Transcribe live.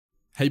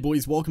Hey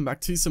boys, welcome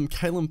back to some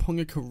KALYN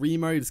Ponga career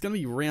mode. It's going to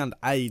be round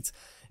 8,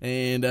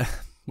 and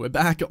we're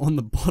back on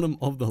the bottom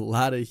of the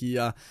ladder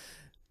here.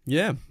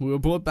 Yeah, we were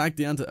brought back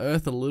down to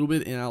earth a little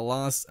bit in our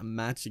last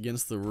match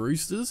against the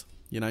Roosters.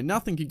 You know,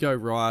 nothing could go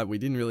right. We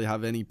didn't really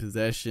have any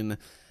possession.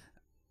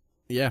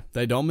 Yeah,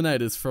 they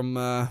dominated us from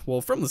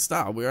the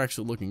start. We were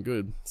actually looking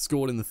good.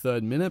 Scored in the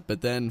 3rd minute,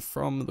 but then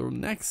from the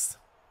next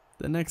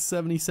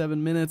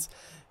 77 minutes,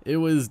 it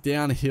was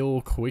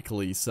downhill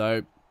quickly.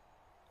 So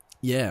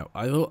yeah,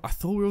 I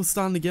thought we were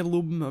starting to get a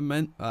little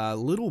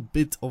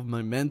bit of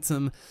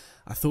momentum.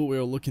 I thought we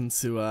were looking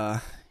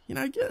to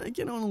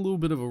get on a little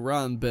bit of a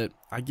run, but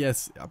I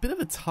guess a bit of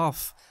a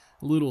tough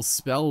little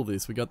spell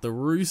this. We got the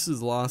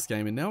Roosters last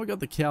game, and now we got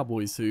the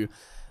Cowboys, who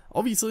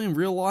obviously in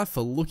real life are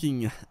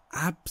looking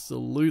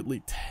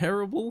absolutely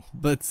terrible,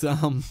 but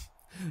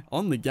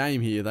on the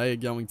game here they are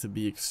going to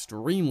be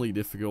extremely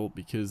difficult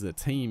because their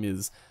team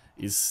is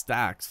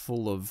stacked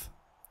full of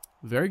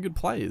very good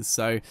players.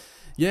 So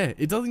yeah,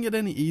 it doesn't get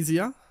any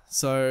easier.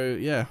 So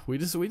yeah, we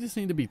just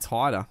need to be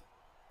tighter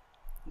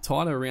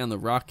around the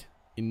ruck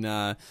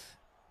in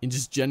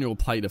just general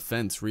play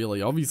defense,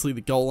 really. Obviously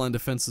the goal line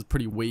defense was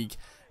pretty weak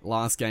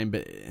last game,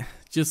 but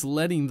just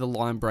letting the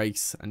line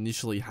breaks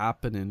initially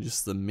happen and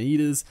just the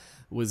meters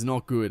was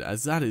not good,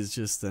 as that is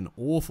just an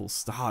awful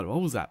start.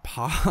 What was that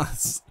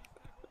pass?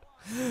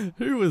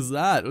 Who was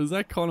that? Was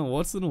that Connor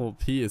Watson or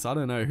Pierce? I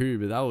don't know who,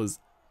 but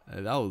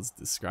that was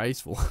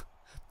disgraceful.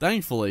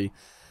 Thankfully,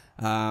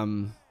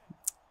 who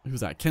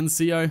was that? Ken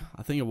Seo,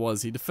 I think it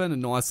was. He defended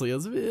nicely. It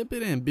was a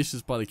bit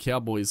ambitious by the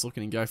Cowboys,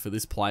 looking to go for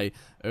this play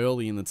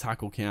early in the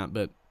tackle count,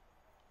 but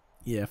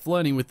yeah,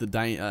 flirting with the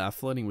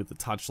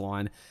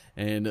touchline,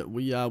 and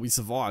we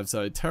survived.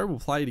 So terrible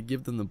play to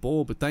give them the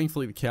ball, but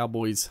thankfully the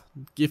Cowboys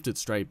gift it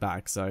straight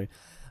back. So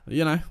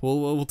you know,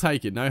 we'll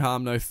take it. No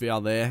harm, no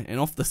foul there.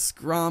 And off the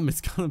scrum, it's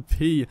gonna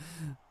be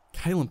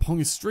KALYN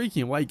Ponga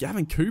streaking away.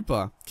 Gavin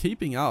Cooper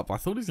keeping up. I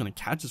thought he was going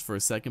to catch us for a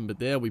second, but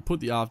there we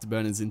put the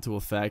afterburners into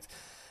effect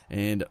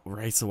and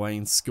race away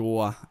and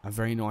score a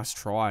very nice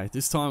try.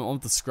 This time on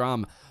the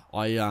scrum,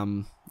 I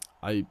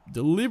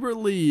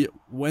deliberately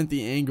went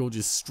the angle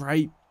just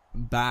straight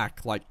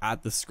back, like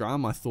at the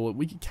scrum. I thought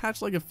we could catch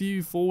like a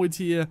few forwards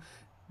here,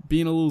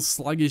 being a little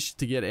sluggish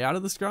to get out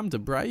of the scrum to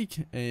break,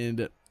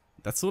 and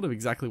that's sort of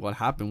exactly what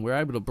happened. We're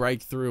able to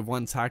break through of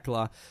one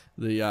tackler.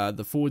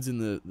 The forwards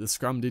in the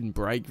scrum didn't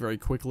break very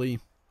quickly,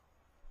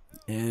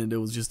 and it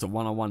was just a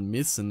one-on-one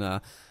miss and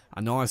a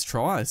nice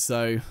try.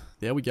 So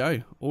there we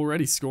go,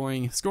 already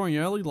scoring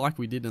early like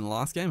we did in the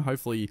last game.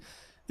 Hopefully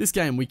this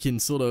game we can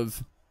sort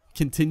of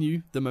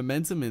continue the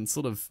momentum and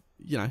sort of,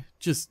 you know,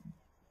 just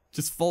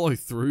follow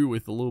through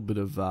with a little bit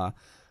of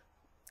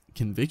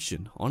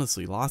conviction.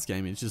 Honestly, last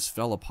game it just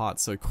fell apart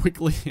so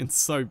quickly and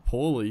so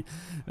poorly.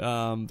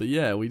 But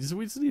yeah, we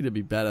just need to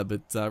be better.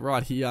 But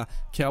right here,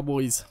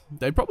 Cowboys,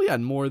 they probably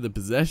had more of the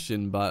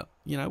possession, but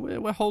you know,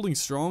 we're holding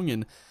strong,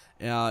 and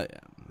our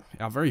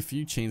very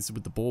few chances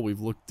with the ball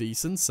we've looked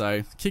decent.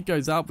 So kick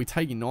goes up, we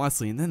take it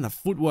nicely, and then the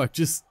footwork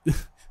just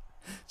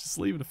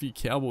leaving a few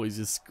Cowboys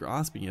just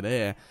grasping at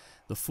air.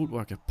 The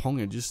footwork of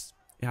Ponga just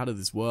out of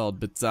this world.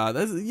 But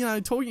there's, you know,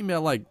 talking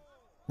about like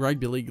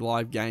Rugby League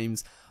live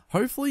games,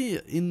 hopefully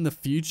in the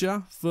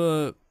future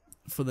for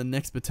the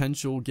next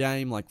potential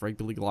game, like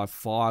Rugby League Live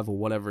 5 or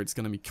whatever it's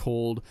going to be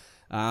called,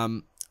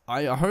 I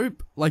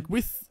hope, like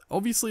with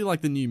obviously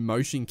like the new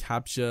motion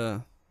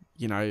capture,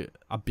 you know,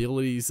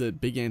 abilities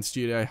that Big Ant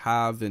Studio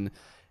have and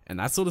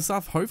that sort of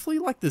stuff, hopefully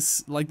like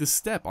this, like the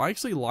step, I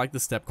actually like the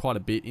step quite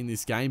a bit in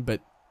this game,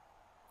 but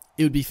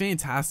it would be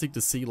fantastic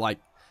to see like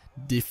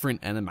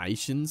different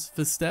animations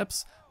for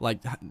steps. Like,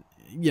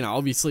 you know,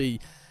 obviously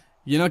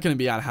you're not going to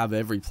be able to have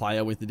every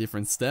player with a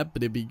different step,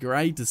 but it'd be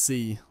great to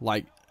see,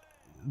 like,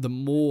 the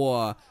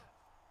more,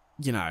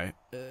 you know,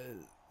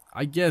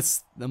 I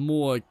guess the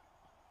more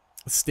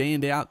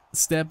standout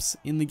steps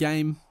in the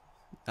game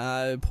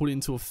put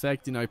into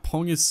effect. You know,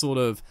 Ponga's sort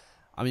of,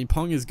 I mean,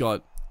 Ponga's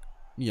got,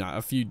 you know,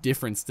 a few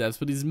different steps,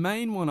 but his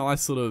main one I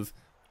sort of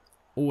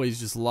always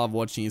just love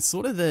watching is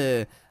sort of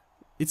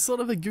it's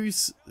sort of a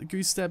goose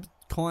step,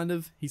 kind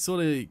of. He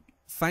sort of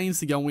feigns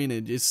to go in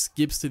and just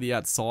skips to the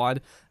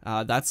outside,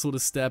 that sort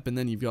of step. And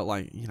then you've got,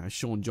 like, you know,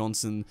 Sean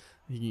Johnson,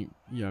 you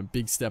know,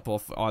 big step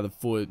off either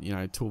foot, you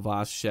know,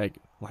 Tulvashek,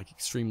 like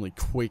extremely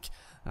quick.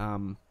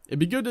 It'd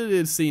be good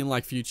to see in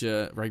like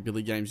future Rugby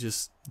League games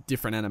just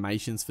different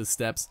animations for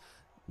steps,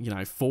 you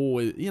know,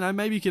 forward, you know,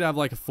 maybe you could have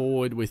like a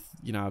forward with,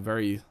 you know, a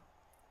very,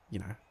 you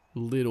know,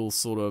 little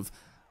sort of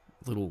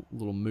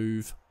little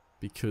move,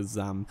 because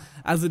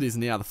as it is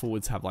now, the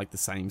forwards have like the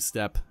same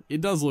step.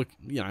 It does look,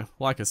 you know,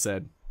 like I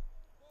said,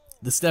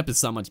 the step is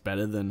so much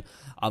better than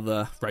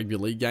other Rugby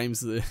League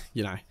games.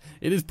 You know,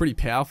 it is pretty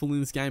powerful in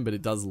this game, but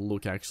it does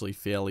look actually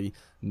fairly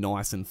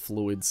nice and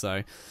fluid.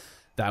 So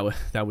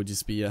that would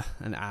just be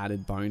an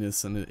added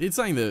bonus. And it's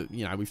something that,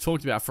 you know, we've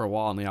talked about for a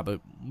while now,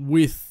 but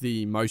with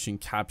the motion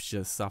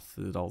capture stuff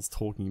that I was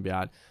talking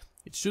about,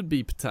 it should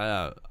be,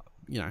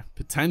 you know,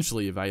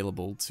 potentially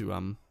available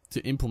to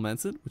to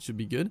implement it, which would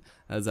be good.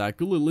 As a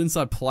good little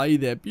inside play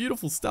there.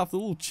 Beautiful stuff. The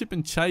little chip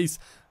and chase.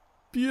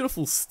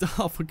 Beautiful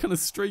stuff. We're gonna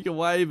streak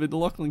away, but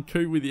Lachlan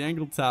Coote with the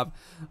ankle tap.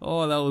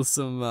 Oh, that was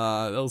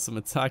some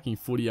attacking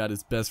footy at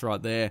its best right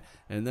there.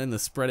 And then the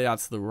spread out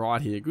to the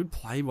right here. Good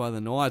play by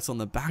the Knights on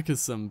the back of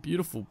some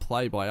beautiful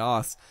play by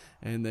us.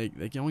 And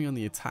they're going on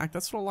the attack.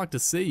 That's what I like to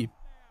see.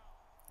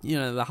 You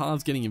know, the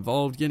halves getting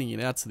involved, getting it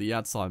out to the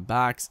outside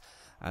backs.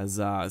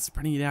 As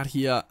spreading it out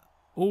here.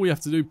 All we have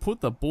to do, put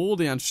the ball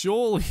down.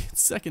 Surely,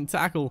 second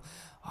tackle.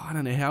 Oh, I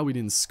don't know how we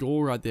didn't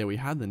score right there. We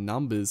had the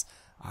numbers.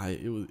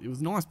 It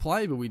was a nice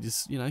play, but we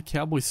just, you know,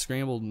 Cowboys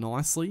scrambled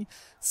nicely.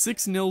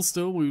 6-0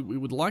 still. We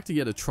would like to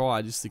get a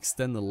try, just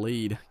extend the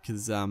lead,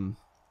 because,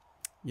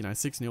 you know,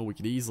 6-0 we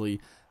could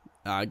easily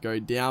go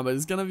down, but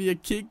it's going to be a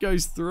kick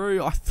goes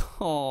through.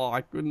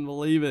 I couldn't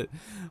believe it.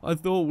 I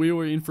thought we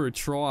were in for a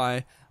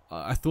try.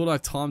 I thought I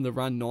timed the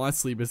run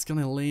nicely, but it's going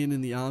to land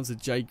in the arms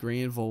of Jake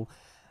Granville,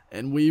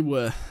 and we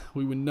were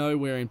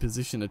nowhere in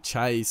position to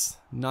chase.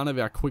 None of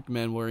our quick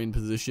men were in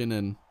position,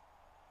 and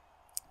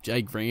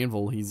Jake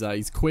Granville,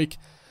 he's quick,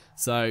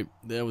 so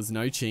there was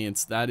no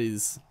chance.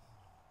 That's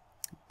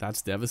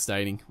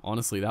devastating.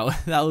 Honestly, that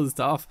was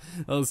tough.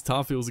 That was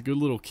tough. It was a good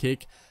little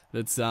kick.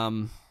 That's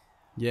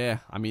yeah.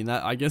 I mean,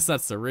 I guess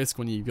that's the risk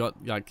when you've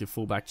got like your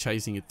fullback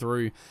chasing it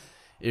through.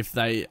 If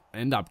they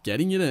end up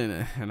getting it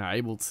and are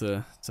able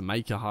to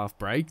make a half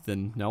break,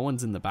 then no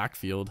one's in the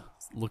backfield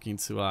looking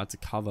to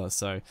cover.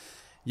 So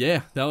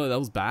yeah, that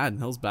was bad.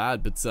 That was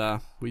bad.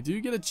 But we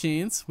do get a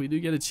chance. We do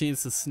get a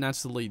chance to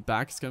snatch the lead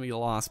back. It's going to be the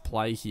last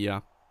play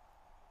here.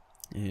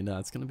 And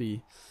it's going to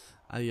be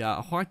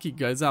a high kick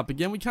goes up.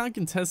 Again, we can't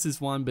contest this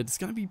one, but it's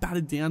going to be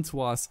batted down to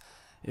us.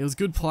 It was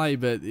good play,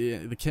 but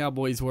the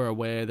Cowboys were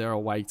aware. They're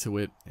awake to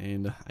it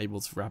and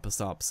able to wrap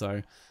us up.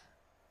 So,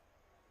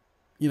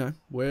 you know,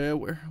 we're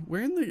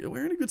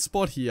in a good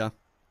spot here.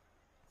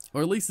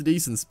 Or at least a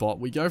decent spot.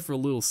 We go for a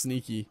little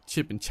sneaky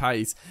chip and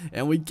chase,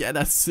 and we get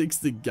a 6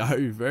 to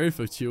go. Very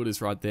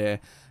fortuitous right there.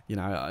 You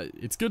know,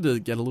 it's good to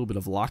get a little bit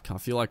of luck. I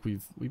feel like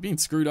we've been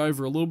screwed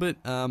over a little bit.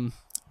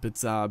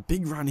 But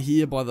big run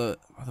here by the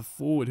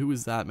forward. Who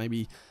is that?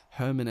 Maybe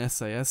Herman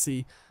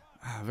Sasi.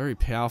 Very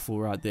powerful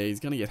right there. He's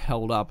going to get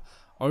held up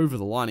over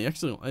the line.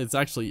 It's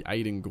actually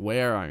Aiden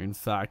Guerrero, in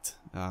fact.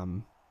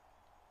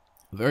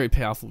 Very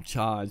powerful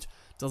charge.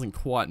 Doesn't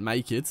quite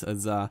make it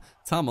as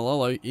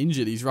Tamalolo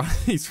injured. He's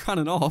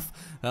running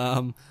off.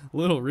 A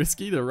little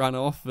risky to run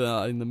off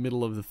in the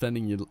middle of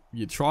defending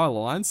your try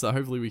line. So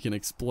hopefully we can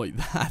exploit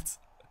that.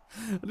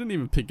 I didn't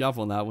even pick up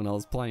on that when I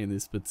was playing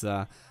this, but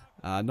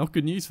not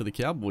good news for the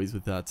Cowboys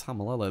with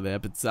Tamalolo there.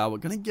 But we're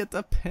gonna get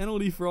the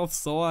penalty for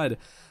offside.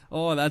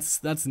 Oh,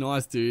 that's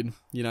nice, dude.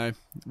 You know,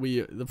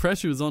 the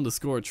pressure was on to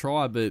score a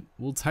try, but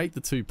we'll take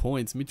the 2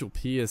 points. Mitchell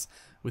Pearce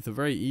with a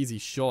very easy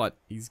shot.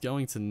 He's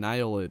going to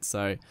nail it.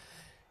 So.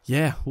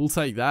 Yeah, we'll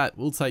take that.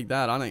 We'll take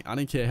that. I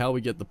don't care how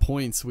we get the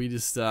points. We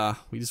just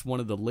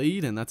wanted the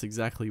lead, and that's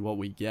exactly what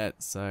we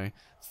get. So,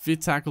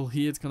 fifth tackle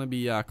here. It's going to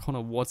be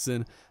Connor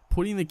Watson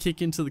putting the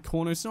kick into the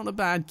corner. It's not a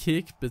bad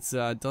kick, but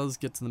does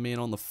get to the man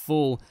on the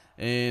full.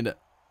 And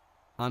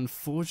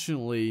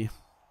unfortunately,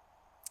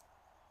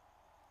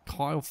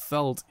 Kyle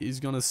Felt is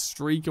going to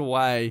streak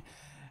away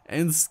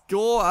and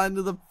score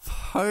under the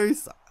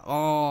post.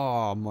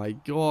 Oh my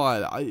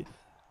god!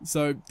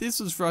 So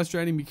this was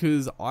frustrating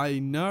because I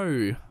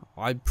know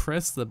I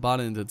pressed the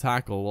button to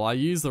tackle. Well, I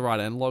used the right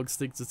analog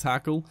stick to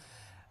tackle,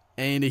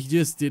 and he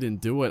just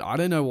didn't do it. I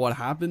don't know what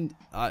happened.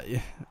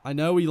 I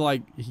know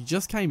he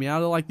just came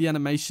out of like the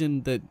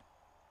animation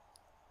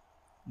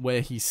where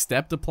he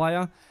stepped a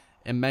player,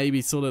 and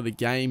maybe sort of the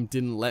game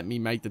didn't let me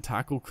make the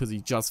tackle because he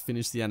just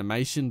finished the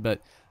animation.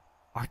 But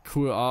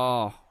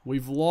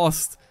we've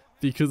lost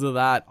because of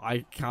that.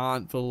 I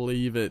can't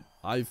believe it.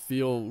 I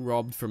feel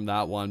robbed from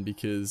that one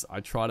because I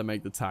tried to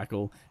make the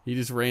tackle. He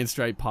just ran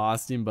straight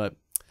past him, but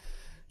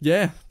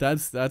yeah,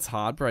 that's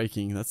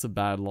heartbreaking. That's a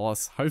bad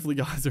loss. Hopefully,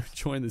 guys are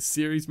enjoying this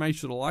series. Make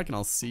sure to like, and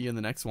I'll see you in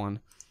the next one.